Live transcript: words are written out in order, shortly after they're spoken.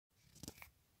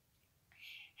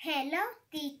Hello,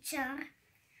 teacher.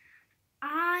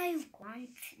 I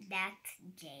want that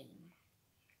game.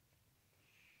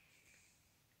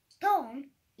 Tom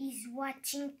is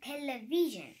watching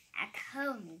television at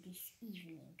home this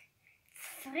evening.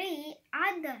 3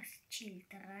 other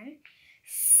children,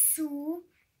 Sue,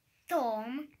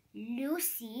 Tom,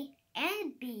 Lucy,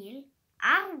 and Bill,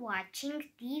 are watching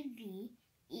TV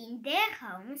in their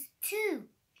homes too.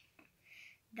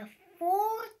 The 4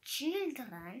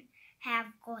 children have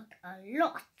got a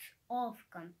lot of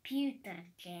computer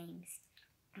games,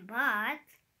 but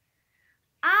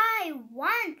I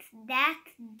want that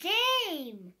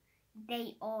game,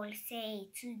 they all say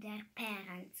to their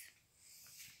parents.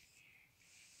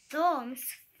 Tom's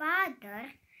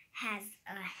father has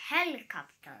a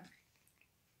helicopter.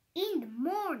 In the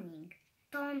morning,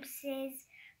 Tom says,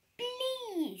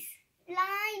 "Please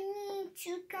fly me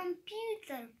to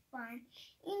computer fun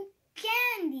in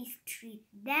Candy Street,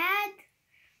 Dad.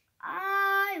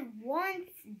 I want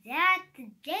that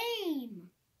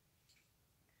game."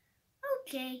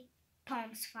 "Okay,"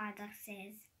 Tom's father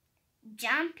says.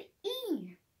 "Jump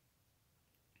in."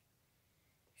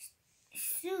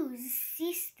 Sue's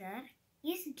sister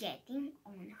is getting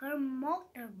on her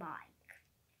motorbike.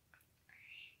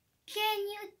 "Can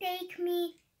you take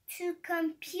me to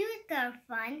computer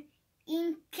fun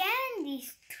in Candy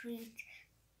Street,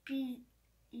 please?"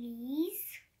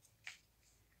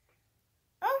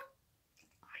 "Oh,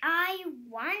 I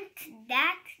want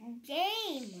that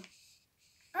game."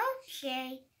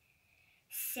 "Okay,"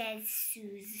 says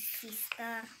Sue's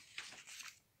sister.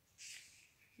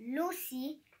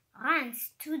 Lucy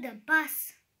runs to the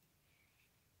bus.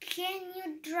 "Can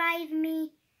you drive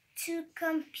me to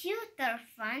computer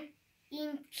fun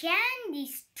in Candy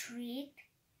Street?"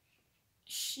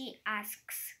 she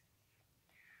asks.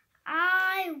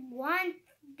 "I want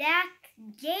that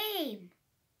game."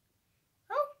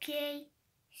 "Okay,"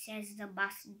 says the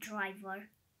bus driver.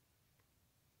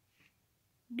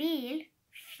 Bill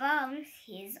phones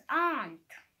his aunt.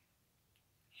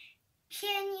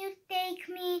 "Can you take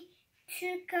me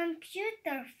to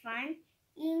computer fun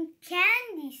in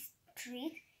Candy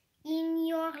Street in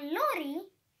your lorry?"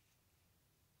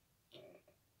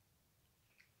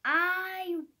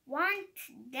 "I want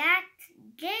that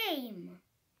game."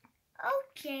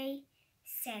 "Okay,"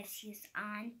 says his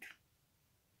aunt.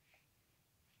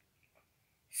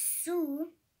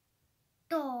 Sue,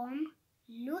 Tom,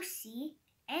 Lucy,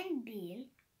 and Bill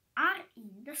are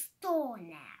in the store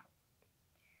now.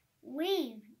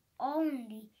 "We've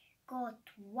only got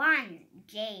one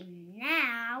game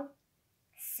now,"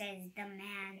 says the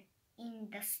man in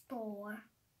the store.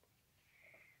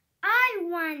 "I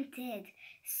want it,"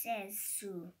 says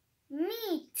Sue.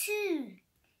 "Me too,"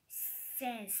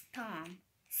 says Tom.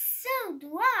 "So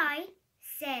do I,"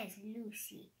 says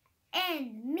Lucy.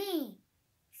 "And me,"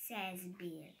 says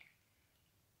Bill.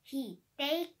 He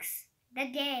takes the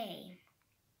game.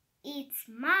 "It's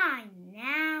mine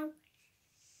now,"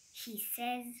 he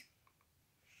says.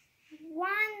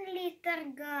 One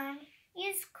little girl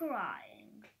is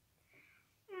crying.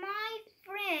 "My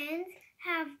friends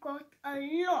have got a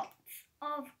lot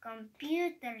of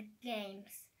computer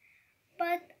games,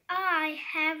 but I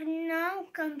have no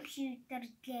computer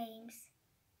games.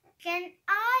 Can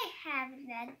I have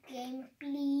that game,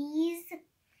 please?"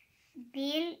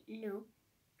 Bill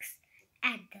looks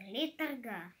at the little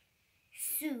girl.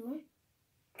 Sue,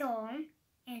 Tom,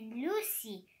 and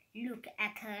Lucy look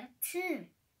at her too.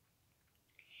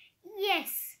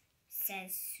 "Yes,"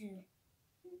 says Sue.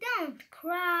 "Don't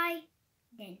cry."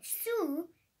 Then Sue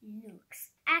looks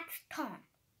at Tom.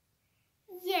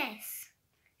 "Yes,"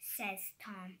 says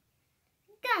Tom.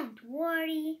 "Don't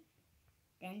worry."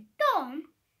 Then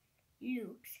Tom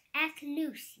looks at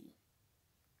Lucy.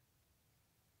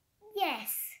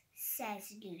 "Yes,"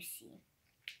 says Lucy.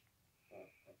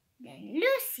 Then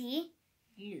Lucy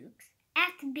looks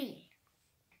at Bill.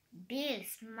 Bill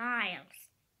smiles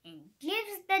and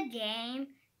gives the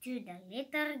game to the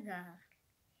little girl.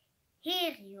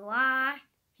 "Here you are,"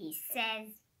 he says.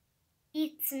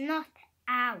 "It's not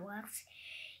ours,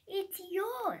 it's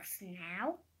yours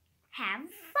now.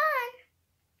 Have fun."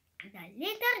 The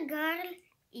little girl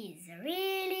is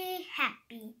really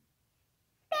happy.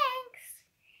 "Thanks,"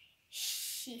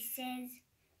 she says.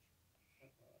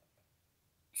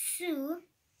 Sue,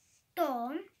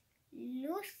 Tom,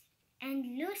 and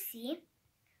Lucy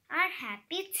are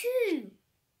happy too.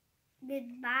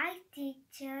 Goodbye,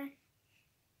 teacher.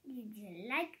 Did you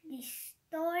like this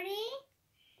story?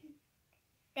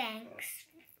 Thanks.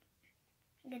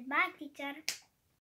 Goodbye, teacher.